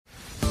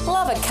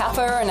a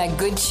cuppa and a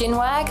good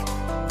chinwag?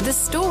 The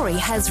Story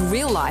has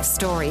real-life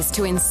stories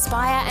to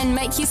inspire and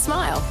make you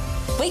smile.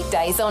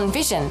 Weekdays on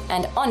Vision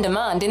and on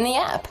demand in the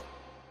app.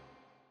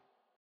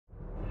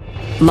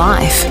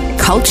 Life,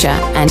 culture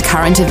and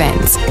current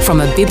events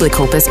from a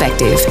biblical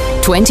perspective.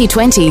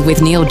 2020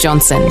 with Neil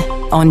Johnson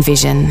on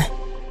Vision.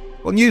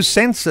 Well, new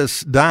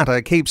census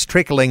data keeps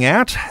trickling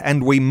out,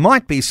 and we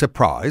might be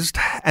surprised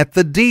at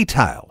the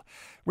detail.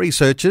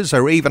 Researchers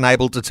are even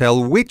able to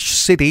tell which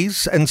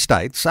cities and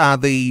states are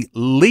the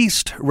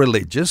least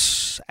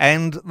religious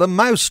and the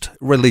most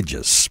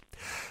religious.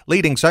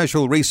 Leading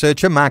social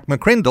researcher Mark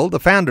McCrindle, the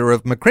founder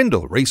of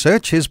McCrindle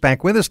Research, is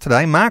back with us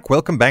today. Mark,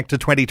 welcome back to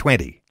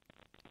 2020.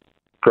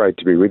 Great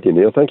to be with you,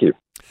 Neil. Thank you.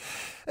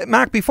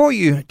 Mark, before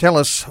you tell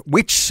us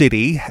which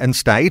city and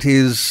state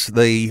is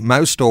the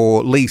most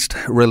or least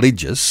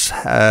religious,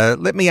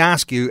 let me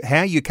ask you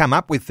how you come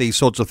up with these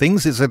sorts of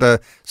things. Is it a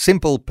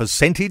simple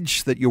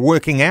percentage that you're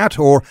working out,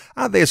 or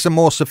are there some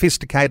more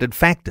sophisticated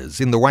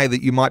factors in the way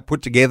that you might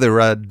put together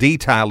a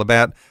detail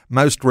about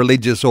most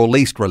religious or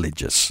least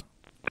religious?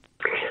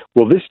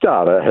 Well, this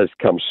data has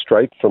come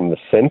straight from the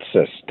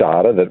census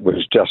data that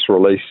was just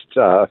released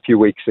a few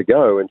weeks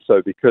ago, and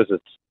so because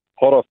it's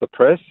hot off the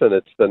press, and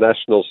it's the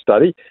national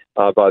study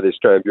by the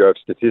Australian Bureau of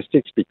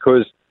Statistics,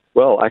 because,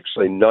 well,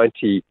 actually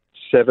 97%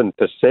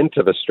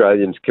 of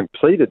Australians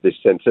completed this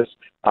census.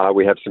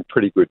 We have some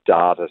pretty good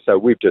data. So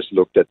we've just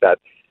looked at that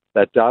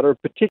data,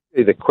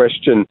 particularly the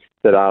question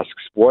that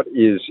asks, what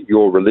is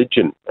your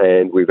religion?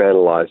 And we've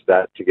analysed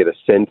that to get a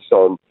sense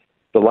on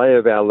the lay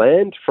of our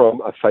land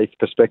from a faith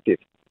perspective.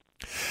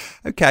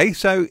 Okay,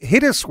 so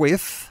hit us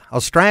with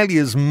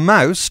Australia's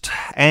most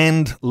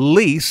and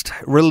least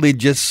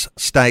religious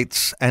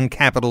states and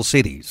capital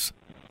cities.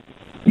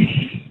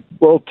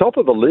 Well, top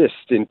of the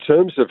list in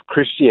terms of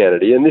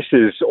Christianity, and this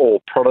is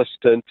all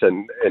Protestant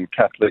and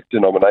Catholic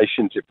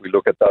denominations, if we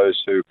look at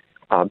those who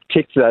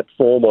ticked that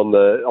form on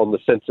the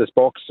census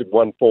box,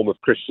 one form of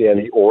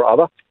Christianity or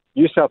other,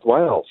 New South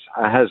Wales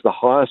has the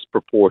highest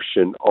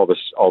proportion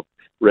of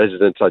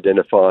residents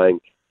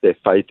identifying their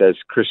faith as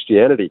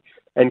Christianity.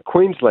 And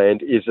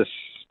Queensland is a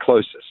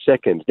close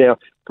second. Now,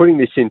 putting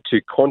this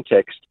into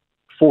context,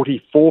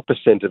 44%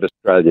 of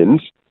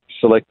Australians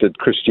selected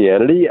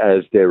Christianity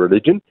as their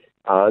religion,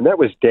 and that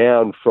was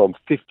down from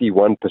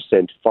 51%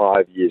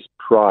 5 years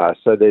prior.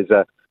 So there's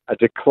a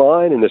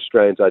decline in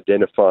Australians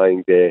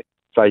identifying their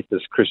faith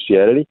as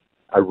Christianity,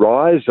 a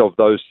rise of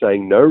those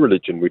saying no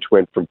religion, which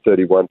went from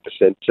 31%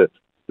 to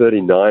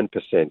 39%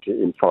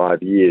 in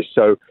 5 years.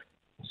 So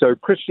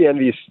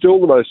Christianity is still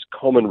the most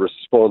common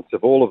response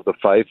of all of the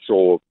faiths,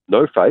 or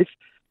no faith,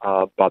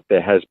 but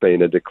there has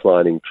been a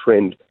declining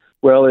trend.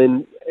 Well,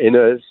 in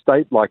a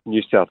state like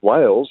New South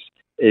Wales,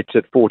 it's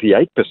at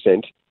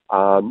 48%,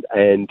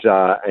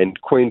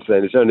 and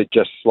Queensland is only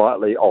just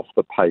slightly off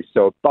the pace,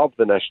 so above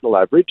the national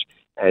average,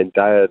 and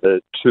they are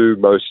the two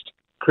most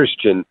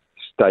Christian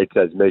states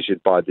as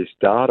measured by this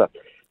data.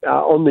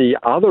 On the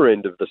other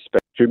end of the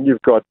spectrum,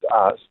 you've got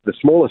the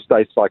smaller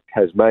states like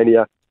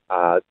Tasmania,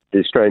 the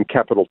Australian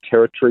Capital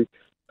Territory,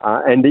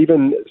 and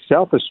even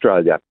South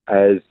Australia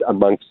as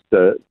amongst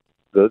the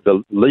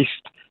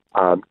least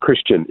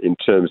Christian in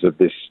terms of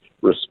this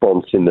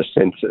response in the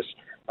census.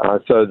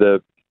 So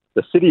the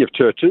city of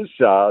churches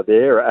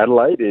there,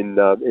 Adelaide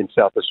in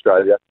South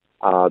Australia,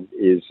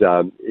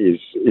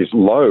 is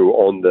low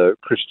on the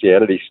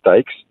Christianity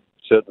stakes,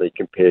 certainly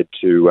compared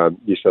to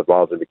New South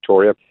Wales and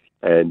Victoria.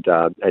 And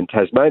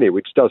Tasmania,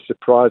 which does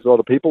surprise a lot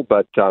of people,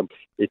 but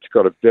it's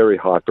got a very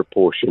high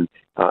proportion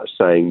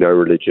saying no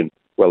religion,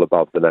 well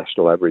above the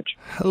national average.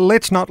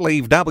 Let's not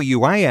leave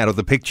WA out of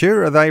the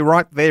picture. Are they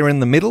right there in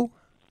the middle?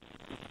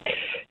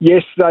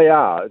 Yes, they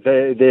are.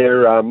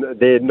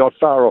 They're not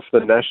far off the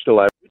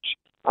national average,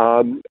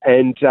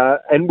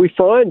 and we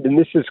find, and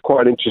this is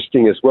quite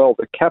interesting as well,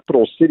 the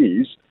capital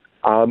cities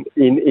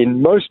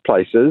in most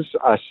places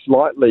are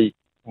slightly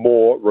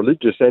more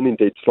religious and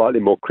indeed slightly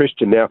more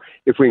Christian. Now,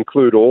 if we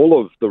include all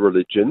of the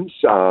religions,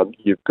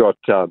 you've got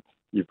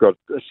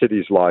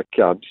cities like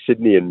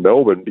Sydney and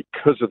Melbourne,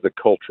 because of the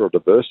cultural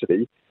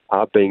diversity,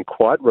 being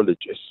quite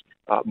religious.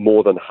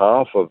 More than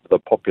half of the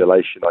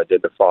population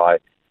identify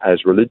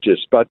as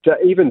religious. But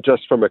even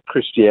just from a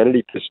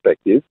Christianity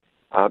perspective,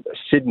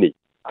 Sydney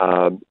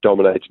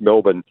dominates,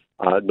 Melbourne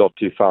not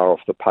too far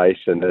off the pace,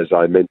 and as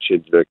I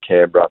mentioned,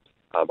 Canberra,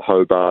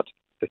 Hobart,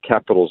 the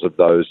capitals of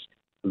those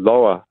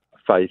lower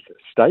faith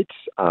states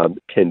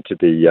tend to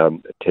be at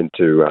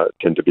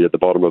the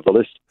bottom of the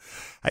list.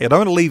 Hey, I don't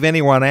want to leave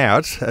anyone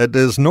out.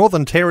 Does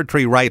Northern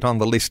Territory rate on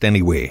the list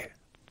anywhere?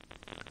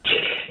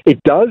 It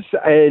does,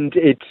 and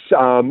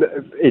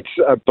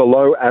it's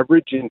below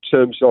average in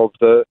terms of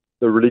the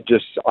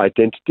religious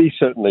identity,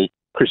 certainly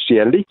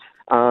Christianity.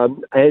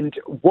 And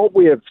what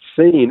we have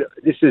seen,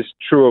 this is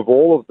true of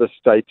all of the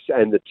states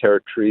and the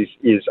territories,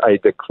 is a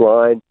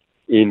decline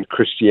in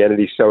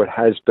Christianity. So it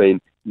has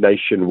been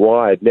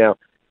nationwide. Now,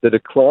 the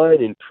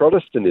decline in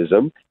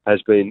Protestantism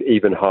has been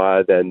even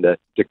higher than the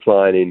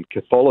decline in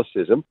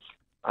Catholicism.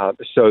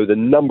 So the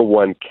number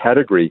one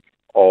category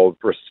of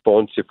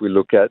response, if we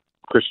look at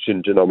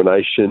Christian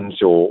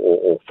denominations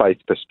or faith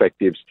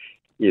perspectives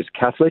is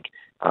Catholic,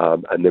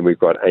 and then we've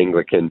got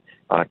Anglican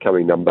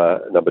coming number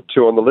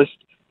 2 on the list,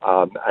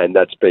 and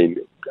that's been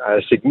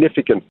a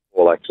significant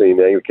fall actually in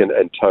Anglican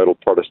and total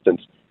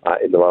Protestants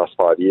in the last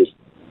 5 years.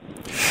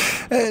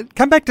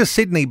 Come back to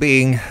Sydney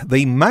being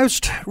the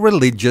most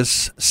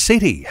religious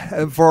city.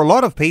 For a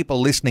lot of people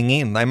listening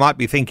in, they might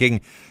be thinking,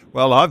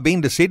 well, I've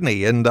been to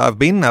Sydney and I've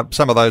been up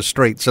some of those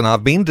streets and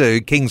I've been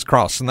to King's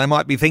Cross, and they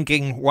might be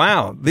thinking,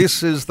 wow,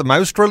 this is the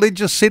most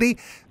religious city.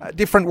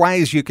 Different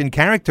ways you can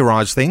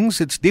characterise things.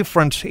 It's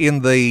different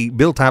in the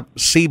built-up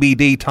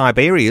CBD type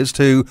areas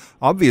to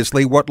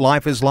obviously what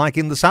life is like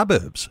in the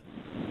suburbs.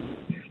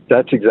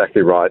 That's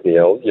exactly right,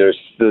 Neil.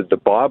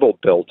 The Bible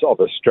Belt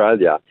of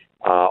Australia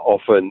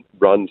often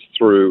runs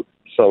through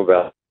some of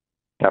our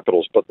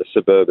capitals, but the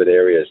suburban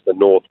areas, the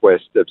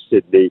northwest of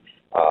Sydney,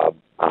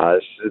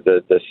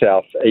 the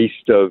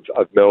southeast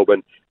of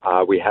Melbourne,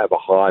 we have a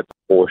high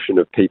proportion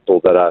of people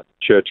that are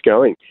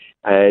church-going.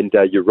 And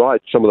you're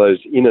right, some of those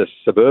inner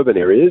suburban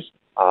areas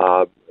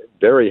are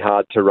very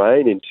hard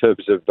terrain in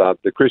terms of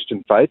the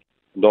Christian faith.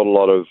 Not a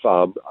lot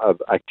of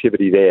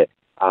activity there.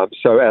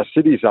 So our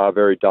cities are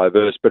very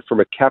diverse, but from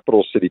a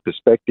capital city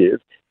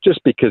perspective,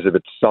 just because of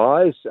its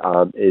size,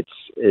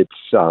 its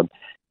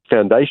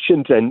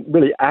foundations and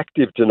really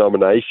active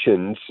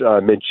denominations,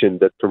 I mentioned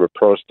that from a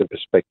Protestant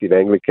perspective,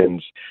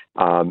 Anglicans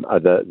are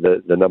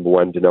the number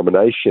one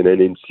denomination.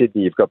 And in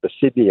Sydney, you've got the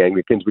Sydney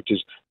Anglicans, which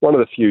is one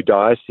of the few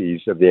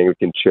dioceses of the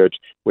Anglican Church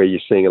where you're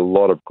seeing a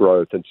lot of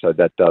growth. And so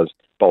that does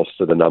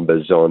bolster the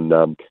numbers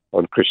on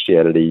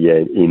Christianity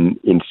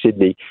in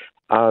Sydney.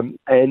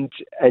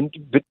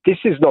 But this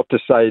is not to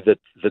say that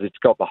it's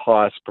got the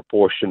highest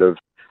proportion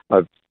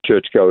of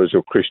churchgoers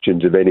or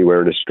Christians of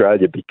anywhere in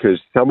Australia,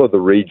 because some of the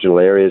regional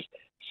areas,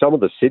 some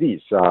of the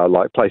cities,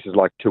 like places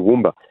like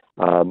Toowoomba,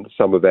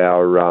 some of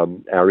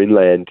our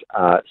inland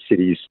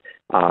cities,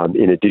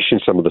 in addition,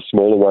 some of the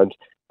smaller ones,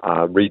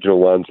 regional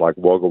ones like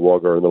Wagga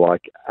Wagga and the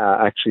like,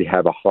 actually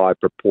have a high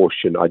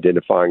proportion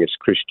identifying as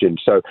Christian.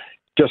 So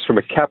just from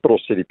a capital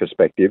city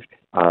perspective,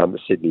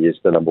 Sydney is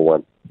the number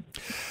one.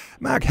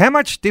 Mark, how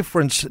much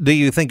difference do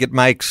you think it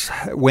makes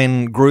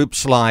when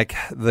groups like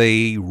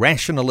the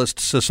Rationalist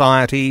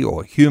Society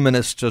or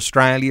Humanists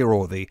Australia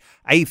or the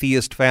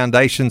Atheist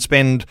Foundation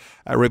spend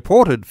a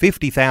reported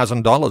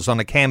 $50,000 on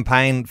a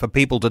campaign for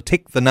people to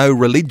tick the no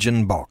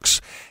religion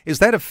box? Is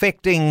that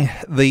affecting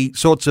the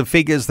sorts of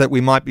figures that we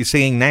might be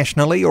seeing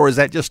nationally, or is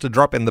that just a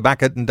drop in the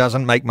bucket and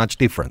doesn't make much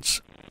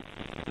difference?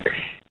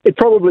 It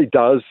probably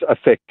does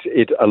affect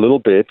it a little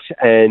bit,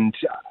 and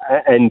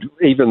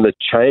even the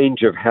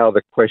change of how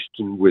the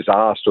question was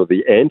asked or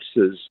the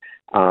answers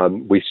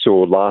we saw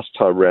last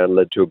time round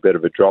led to a bit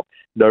of a drop.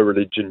 No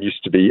religion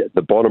used to be at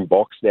the bottom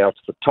box, now it's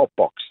the top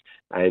box,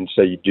 and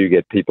so you do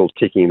get people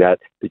ticking that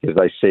because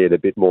they see it a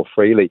bit more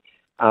freely.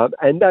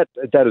 And that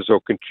has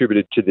all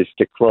contributed to this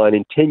decline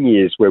in 10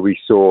 years, where we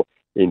saw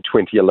in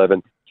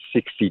 2011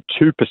 62%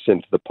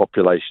 of the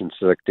population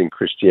selecting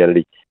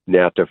Christianity,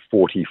 now to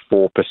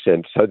 44%.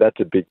 So that's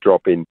a big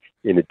drop in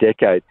a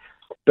decade.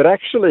 But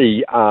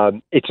actually,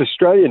 it's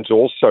Australians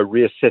also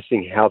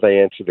reassessing how they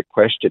answer the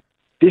question.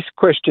 This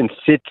question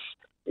sits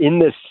in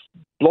this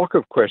block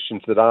of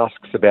questions that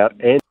asks about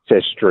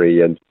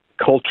ancestry and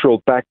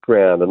cultural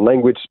background and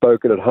language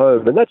spoken at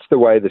home. And that's the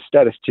way the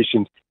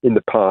statisticians in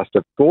the past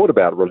have thought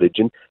about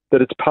religion,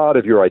 that it's part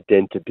of your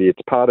identity,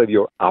 it's part of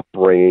your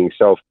upbringing.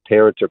 So if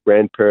parents or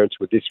grandparents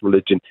with this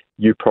religion,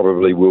 you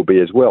probably will be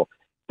as well.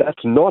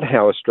 That's not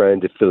how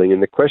Australians are filling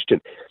in the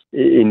question.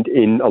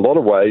 In a lot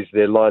of ways,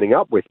 they're lining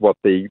up with what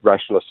the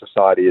Rationalist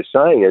Society is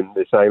saying, and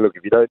they're saying, look,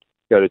 if you don't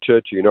go to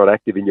church, you're not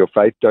active in your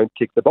faith, don't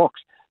tick the box.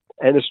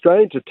 And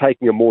Australians are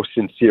taking a more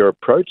sincere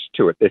approach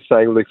to it. They're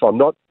saying, look, if I'm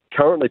not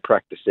currently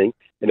practicing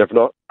and if I'm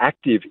not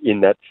active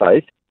in that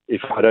faith,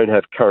 if I don't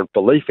have current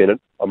belief in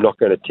it, I'm not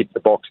going to tick the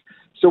box.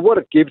 So what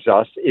it gives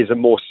us is a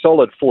more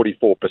solid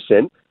 44%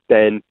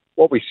 than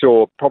what we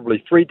saw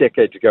probably 3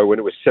 decades ago when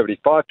it was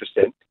 75%,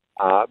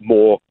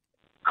 more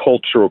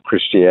cultural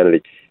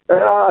Christianity.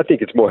 I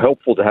think it's more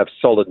helpful to have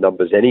solid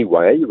numbers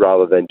anyway,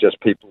 rather than just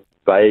people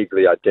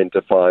vaguely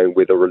identifying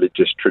with a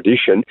religious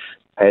tradition.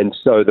 And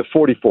so the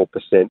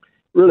 44%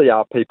 really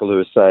are people who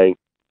are saying,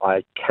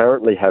 I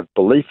currently have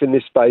belief in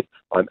this faith,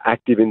 I'm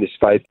active in this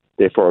faith,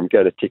 therefore I'm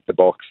going to tick the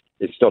box.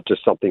 It's not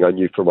just something I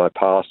knew from my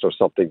past or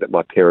something that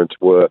my parents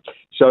were.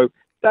 So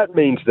that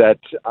means that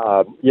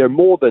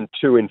more than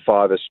 2 in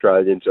 5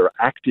 Australians are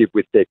active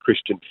with their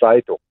Christian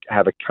faith or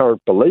have a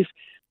current belief.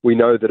 We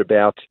know that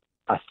about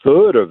a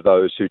third of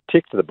those who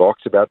tick the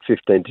box, about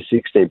 15 to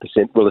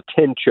 16%, will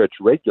attend church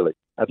regularly,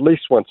 at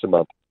least once a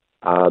month.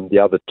 The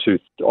other 2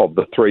 of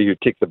the 3 who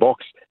tick the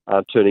box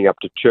aren't turning up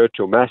to church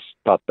or mass,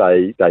 but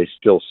they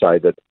still say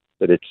that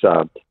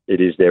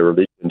it is their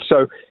religion.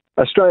 So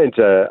Australians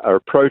are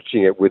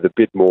approaching it with a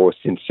bit more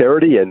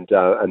sincerity, and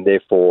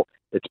therefore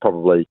it's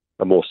probably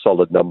a more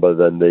solid number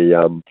than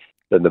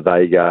the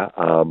vaguer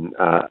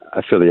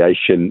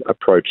affiliation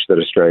approach that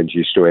Australians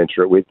used to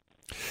answer it with.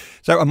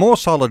 So a more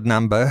solid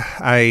number,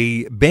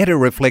 a better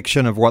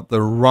reflection of what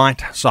the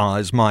right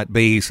size might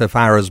be so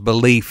far as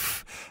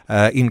belief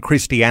in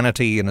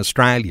Christianity in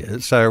Australia.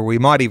 So we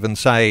might even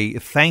say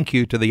thank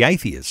you to the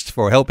atheists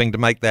for helping to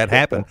make that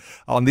happen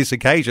on this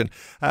occasion.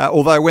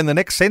 Although when the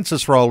next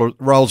census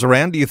rolls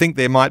around, do you think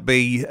there might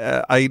be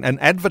an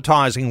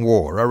advertising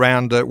war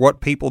around what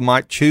people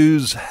might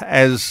choose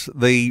as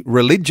the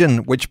religion,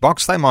 which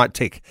box they might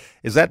tick?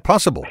 Is that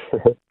possible?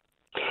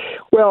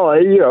 Well,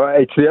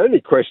 it's the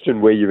only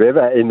question where you've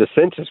ever, in the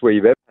census, where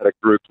you've ever had a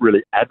group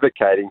really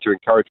advocating to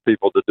encourage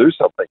people to do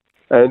something.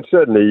 And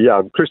certainly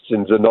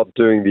Christians are not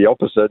doing the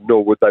opposite,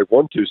 nor would they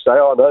want to say,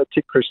 oh, no,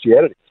 tick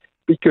Christianity.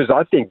 Because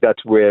I think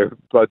that's where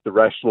both the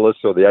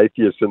rationalists or the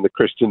atheists and the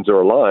Christians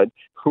are aligned.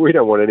 We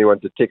don't want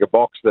anyone to tick a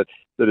box that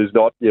is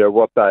not,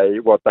 what they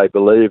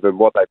believe and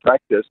what they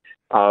practice.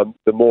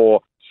 The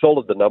more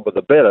solid the number,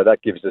 the better.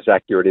 That gives us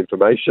accurate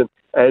information.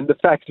 And the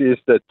fact is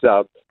that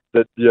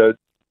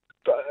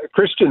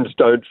Christians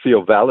don't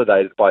feel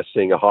validated by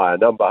seeing a higher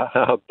number.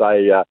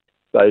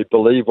 They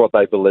believe what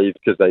they believe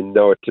because they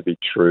know it to be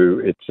true.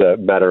 It's a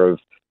matter of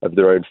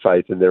their own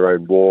faith and their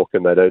own walk,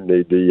 and they don't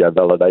need the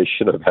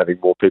validation of having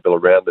more people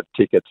around them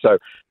tick it. So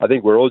I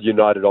think we're all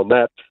united on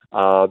that.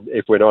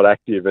 If we're not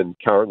active and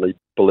currently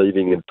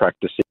believing and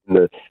practicing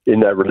in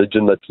that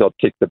religion, let's not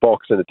tick the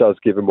box, and it does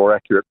give a more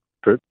accurate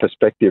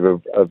perspective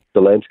of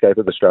the landscape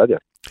of Australia.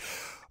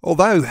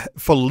 Although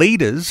for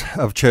leaders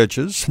of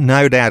churches,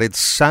 no doubt it's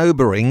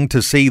sobering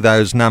to see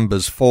those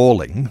numbers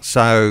falling.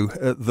 So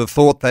the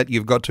thought that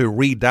you've got to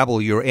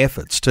redouble your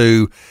efforts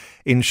to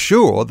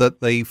ensure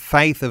that the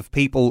faith of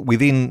people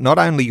within not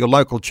only your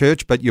local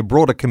church but your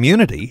broader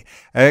community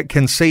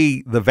can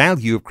see the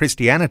value of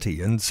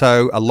Christianity, and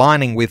so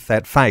aligning with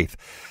that faith.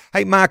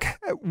 Hey, Mark,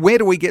 where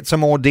do we get some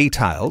more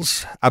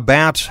details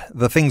about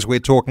the things we're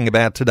talking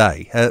about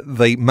today?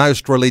 The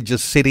most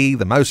religious city,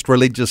 the most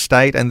religious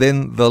state, and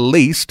then the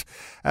least.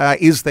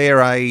 Is there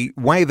a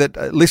way that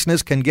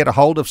listeners can get a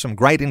hold of some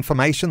great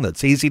information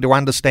that's easy to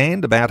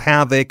understand about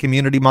how their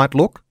community might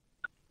look?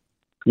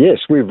 Yes,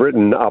 we've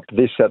written up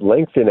this at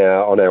length on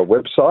our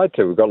website.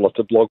 So we've got lots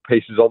of blog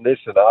pieces on this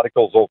and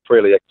articles all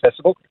freely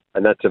accessible,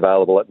 and that's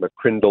available at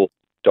mccrindle.com.au,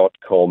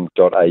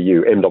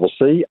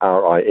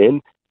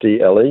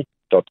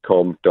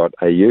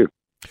 MCCRINDLE.com.au.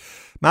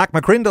 Mark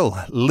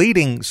McCrindle,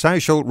 leading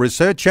social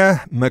researcher,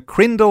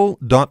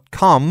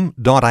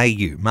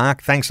 mccrindle.com.au.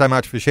 Mark, thanks so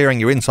much for sharing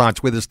your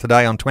insights with us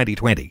today on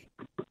 2020.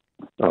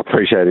 I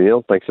appreciate it,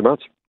 Neil. Thanks so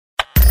much.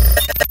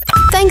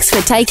 Thanks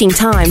for taking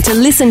time to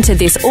listen to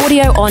this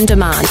audio on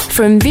demand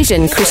from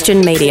Vision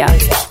Christian Media.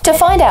 To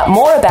find out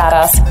more about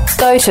us,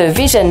 go to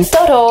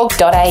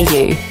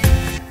vision.org.au.